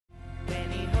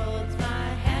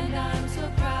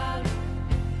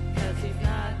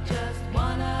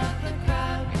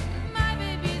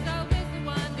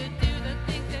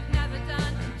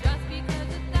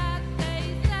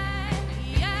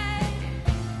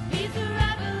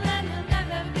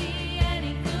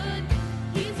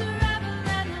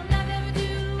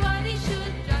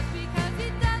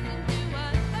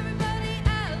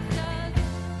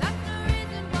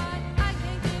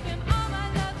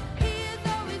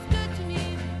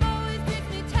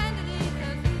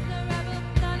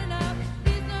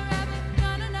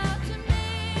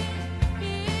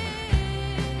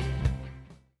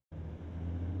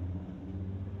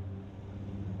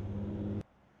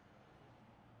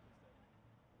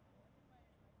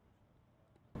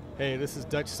Hey, this is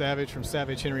Dutch Savage from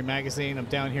Savage Henry Magazine. I'm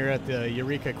down here at the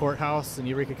Eureka Courthouse in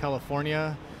Eureka,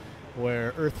 California,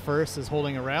 where Earth First is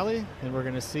holding a rally, and we're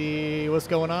going to see what's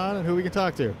going on and who we can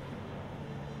talk to.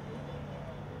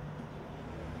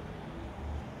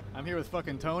 I'm here with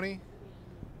fucking Tony.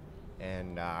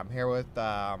 And I'm here with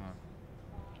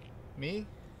Me?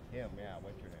 him. Yeah,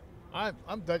 what's your name?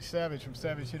 I'm Dutch Savage from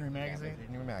Savage Henry Magazine. Savage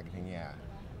Henry Magazine, yeah.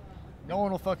 No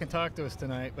one will fucking talk to us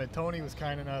tonight, but Tony was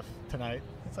kind enough tonight.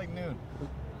 It's like noon.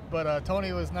 But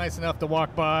Tony was nice enough to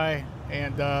walk by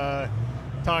and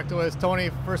talk to us. Tony,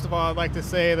 first of all, I'd like to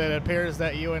say that it appears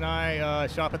that you and I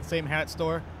shop at the same hat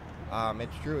store.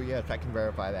 It's true, yes, I can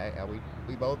verify that.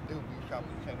 We both do. We shop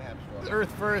at the same hat store.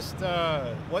 Earth First,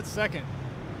 what's second?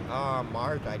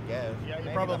 Mars, I guess. Yeah, you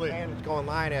Maybe probably. the fans go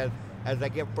online as they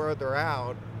get further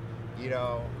out, you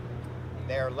know,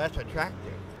 they're less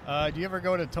attractive. Do you ever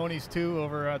go to Tony's too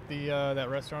over at the that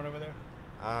restaurant over there?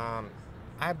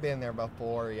 I've been there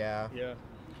before, yeah. Yeah.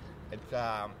 It's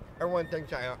everyone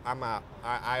thinks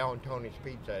I own Tony's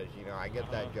Pizzas. You know, I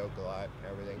get that joke a lot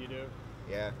and everything. You do?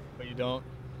 Yeah. But you don't?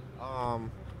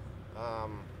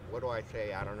 What do I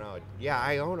say? I don't know. Yeah,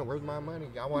 I own it. Where's my money?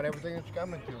 I want everything that's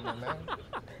coming to me,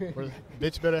 man.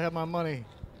 Bitch better have my money.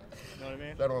 You know what I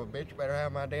mean? Son of a bitch better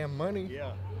have my damn money.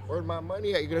 Yeah. Where's my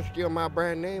money at? You gonna steal my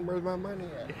brand name? Where's my money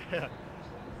at? Yeah.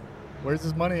 Where's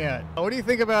his money at? What do you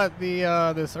think about the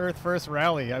this Earth First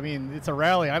rally? I mean, it's a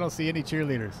rally. I don't see any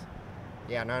cheerleaders.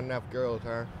 Yeah, not enough girls,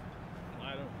 huh?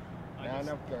 Not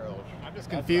enough girls. I'm just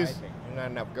That's confused. what I think. There's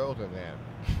not enough girls in there.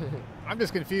 I'm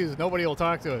just confused. Nobody will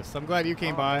talk to us. I'm glad you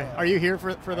came by. Are you here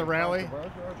for the rally?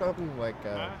 Controversial or something? Like,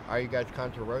 are you guys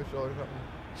controversial or something?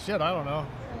 Shit, I don't know.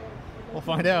 We'll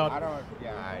find out. I don't.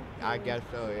 Yeah, I guess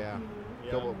so. Yeah.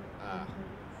 Yeah. So,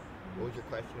 what was your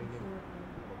question again?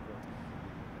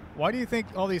 Why do you think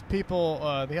all these people,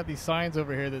 they have these signs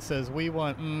over here that says, "We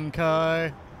want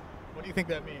McKay"? What do you think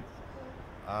that means?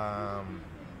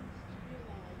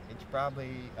 It's probably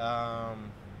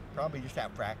just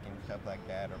that fracking stuff like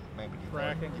that, or maybe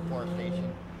Fracking?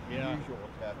 deforestation. Yeah. Usual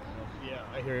stuff. Yeah,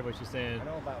 I hear what you're saying. I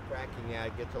know about fracking. Yeah,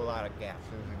 it gets a lot of gases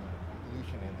and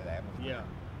pollution into the atmosphere. Yeah.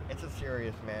 It's a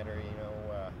serious matter, you know.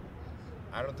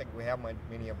 I don't think we have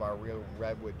many of our real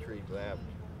redwood trees left.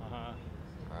 Uh-huh.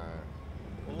 Uh,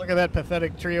 Well, look at that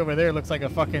pathetic tree over there. It looks like a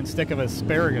fucking stick of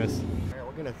asparagus. Man,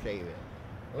 we're gonna save it.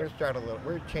 We're gonna start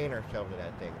we're gonna chain ourselves to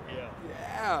that thing. Yeah.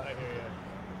 Yeah. I hear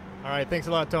you. All right, thanks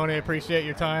a lot, Tony. I appreciate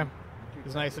your time. It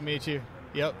was nice to meet you.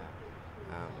 Yep.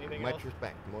 Anything Much else?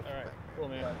 respect. Most All right. respect. Cool,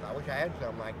 man. I wish I had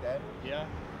something like that. Yeah?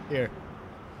 Here.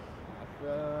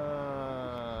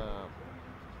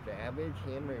 Savage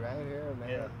Henry right here, man.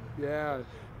 Yeah. Yeah,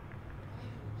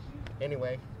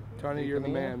 Anyway. Tony, you're the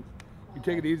man. You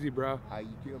take it easy, bro. How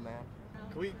you feel, man?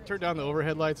 Can we turn down the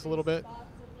overhead lights a little bit?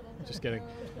 Just kidding.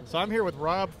 So I'm here with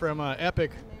Rob from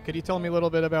Epic. Could you tell me a little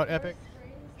bit about Epic?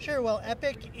 Sure. Well,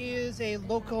 EPIC is a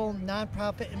local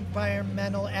nonprofit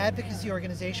environmental advocacy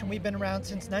organization. We've been around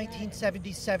since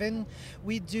 1977.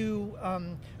 We do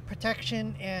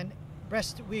protection and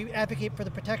we advocate for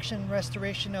the protection and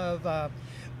restoration of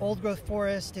old-growth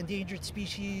forest, endangered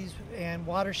species, and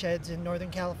watersheds in Northern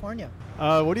California.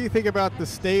 What do you think about the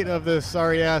state of this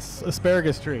sorry-ass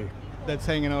asparagus tree that's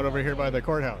hanging out over here by the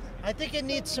courthouse? I think it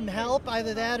needs some help,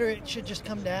 either that or it should just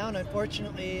come down.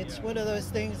 Unfortunately, it's one of those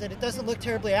things that it doesn't look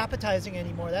terribly appetizing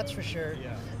anymore, that's for sure.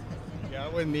 Yeah. Yeah, I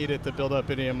wouldn't need it to build up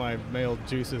any of my male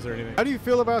juices or anything. How do you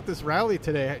feel about this rally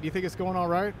today? Do you think it's going all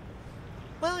right?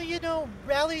 Well, you know,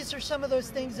 rallies are some of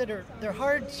those things that they're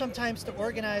hard sometimes to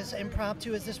organize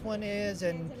impromptu as this one is,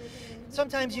 and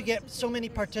sometimes you get so many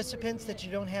participants that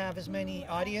you don't have as many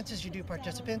audience as you do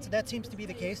participants. That seems to be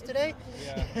the case today,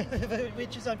 Yeah.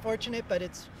 which is unfortunate, but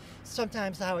it's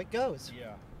sometimes how it goes.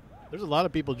 Yeah. There's a lot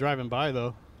of people driving by,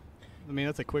 though. I mean,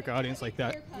 that's a quick audience like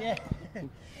that. Yeah,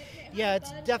 yeah,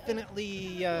 it's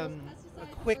definitely a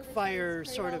quick fire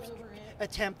sort of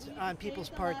attempt on people's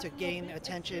part to gain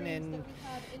attention and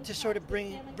to sort of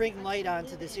bring light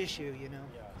onto this issue, you know.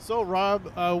 So, Rob,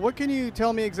 what can you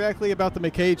tell me exactly about the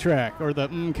McKay Tract, or the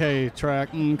McKay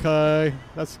Tract? McKay.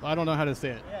 I don't know how to say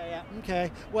it. Yeah.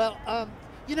 Okay. Well,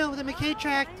 you know, the McKay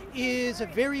Tract is a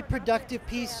very productive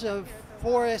piece of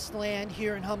forest land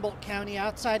here in Humboldt County,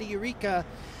 outside of Eureka,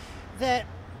 that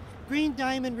Green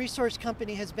Diamond Resource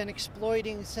Company has been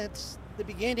exploiting since the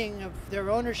beginning of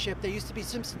their ownership. There used to be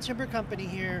Simpson Timber Company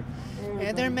here,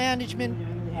 and their management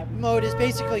mode is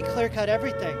basically clear cut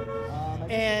everything.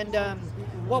 And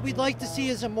what we'd like to see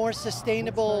is a more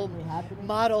sustainable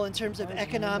model in terms of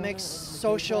economics,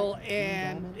 social,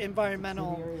 and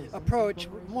environmental approach,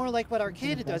 more like what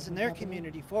Arcata does in their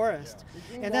community forest.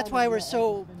 And that's why we're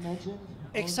so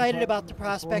excited about the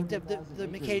prospect of the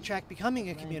McKay Tract becoming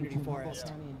a community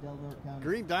forest.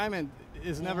 Green Diamond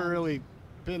has never really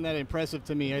been that impressive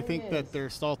to me. I think that their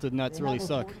salted nuts really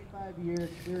suck.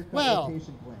 Well,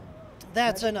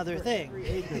 that's another thing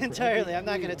entirely. I'm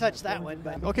not going to touch that one.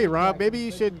 But Okay, Rob, maybe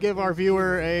you should give our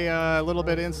viewer a little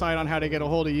bit of insight on how to get a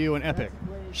hold of you and Epic.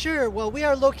 Sure. Well, we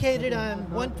are located on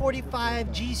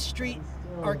 145 G Street,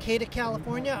 Arcata,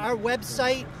 California. Our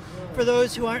website, for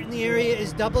those who aren't in the area,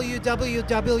 is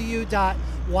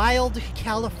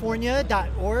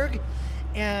www.wildcalifornia.org.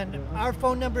 And our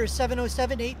phone number is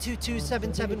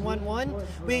 707-822-7711.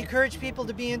 We encourage people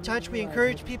to be in touch. We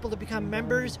encourage people to become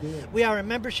members. We are a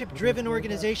membership-driven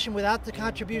organization. Without the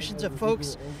contributions of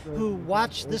folks who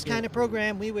watch this kind of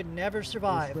program, we would never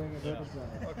survive.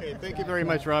 Okay, thank you very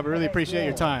much, Rob. I really appreciate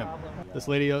your time. This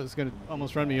lady is going to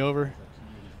almost run me over.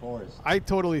 I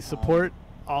totally support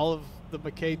all of the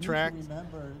McKay Tract,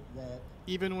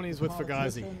 even when he's with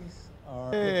Fugazi.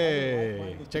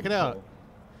 Hey, check it out.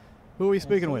 Who are we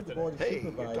speaking with today? Hey,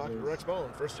 you're talking to Rex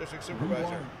Bone, First District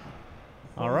Supervisor.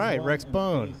 All right, Rex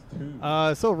Bone.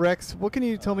 So, Rex, what can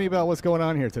you tell me about what's going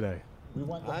on here today?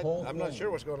 I'm not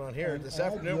sure what's going on here. This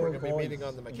afternoon we're going to be meeting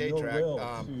on the McKay Tract,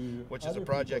 which is a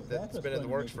project that's been in the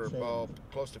works for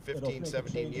close to 15,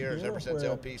 17 years, ever since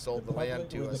LP sold the land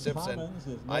to Simpson,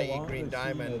 i.e. Green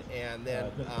Diamond, and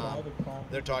then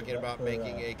they're talking about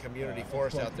making a community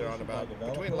forest out there on about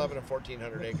between 11 and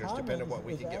 1,400 acres, depending on what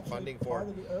we can get funding for.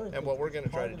 And what we're going to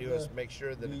try to do is make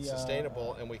sure that it's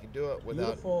sustainable and we can do it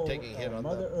without taking a hit on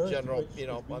the general,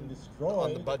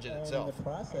 on the budget itself.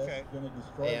 Okay.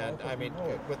 And I mean,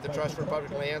 with the Trust for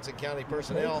Public Lands and county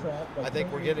personnel, I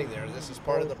think we're getting there. This is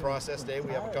part of the process today.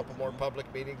 We have a couple more public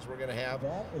meetings we're going to have.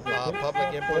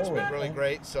 Public input's been really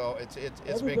great, so it's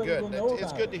been good.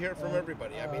 It's good to hear from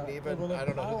everybody. I mean, even, I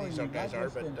don't know who these guys are,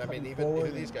 but I mean, even who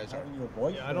these guys are.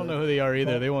 Yeah, I don't know who they are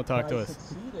either. They won't talk to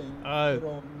us.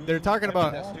 They're talking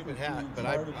about That stupid hat, but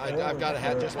I've got a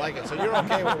hat just like it, so you're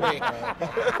okay with me.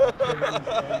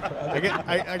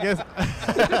 I guess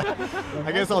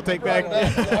I guess I'll take back.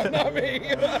 Not me.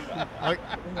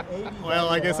 Well,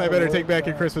 I guess I better take back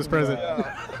your Christmas present.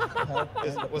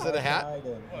 Was it a hat?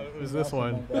 It was this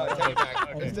one. Take it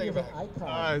back. Let's take it back.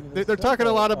 They're talking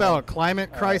a lot about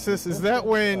climate crisis. Is that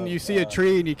when you see a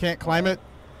tree and you can't climb it?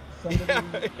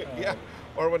 Yeah.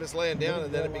 Or when it's laying down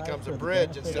and then it becomes a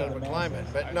bridge instead of a climate.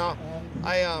 But no,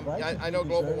 I know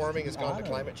global warming has gone to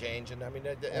climate change, and I mean,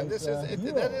 and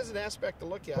that is an aspect to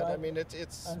look at. I mean,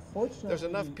 there's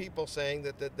enough people saying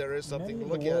that there is something to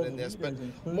look at in this, but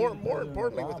more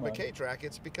importantly with the McKay Tract,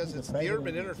 it's because it's the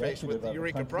urban interface with the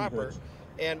Eureka proper.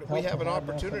 And we have an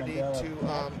opportunity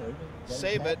to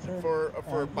save it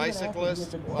for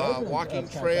bicyclists, walking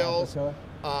trails,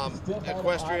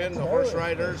 equestrian, horse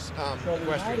riders,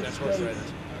 equestrian, that's horse riders.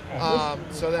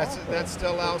 So that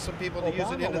still allows some people to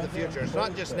use it into the future. It's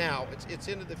not just now; it's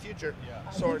into the future.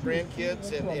 So our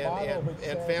grandkids and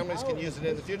families can use it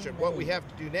in the future. What we have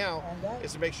to do now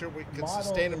is to make sure we can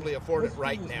sustainably afford it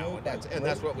right now, and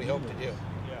that's what we hope to do.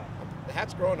 The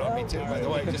hat's growing on me too, by the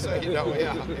way, just so you know.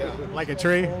 Yeah. Like a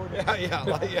tree? Yeah.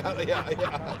 Like you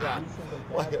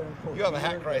have a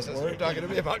hat crisis. You're talking to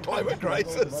me about climate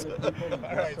crisis. All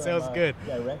right, sounds good.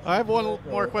 I have one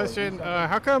more question.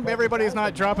 How come everybody's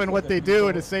not dropping what they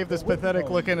do to save this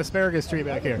pathetic-looking asparagus tree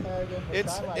back here?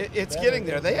 It's getting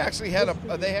there. They actually had a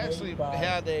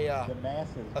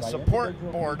support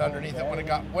board underneath it when it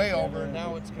got way over, and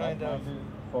now it's kind of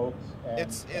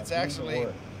it's actually.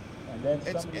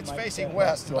 It's facing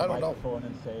west, and I don't know.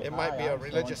 It might be a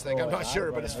religious thing. I'm not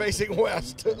sure, but it's facing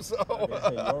west. So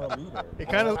it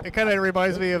kind of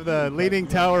reminds me of the Leaning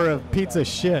Tower of pizza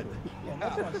shit.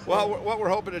 Well, what we're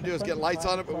hoping to do is get lights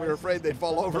on it, but we were afraid they'd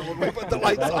fall over when we put the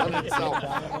lights on it. So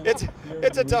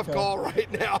it's a tough call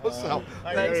right now. So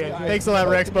thanks a lot,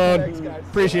 Rex Bone.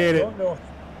 Appreciate it. I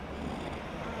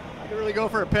could really go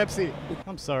for a Pepsi.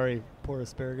 I'm sorry, poor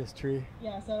asparagus tree.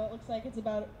 Yeah, so it looks like it's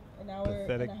about an hour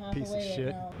Pathetic and a half piece away of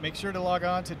shit. right now. Make sure to log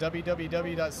on to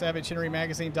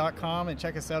www.savagehenrymagazine.com and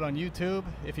check us out on YouTube.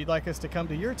 If you'd like us to come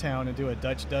to your town and do a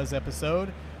Dutch Does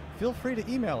episode, feel free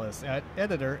to email us at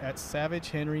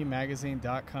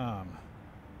editor@savagehenrymagazine.com.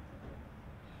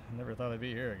 I never thought I'd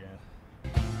be here again.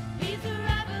 He's a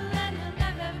rebel.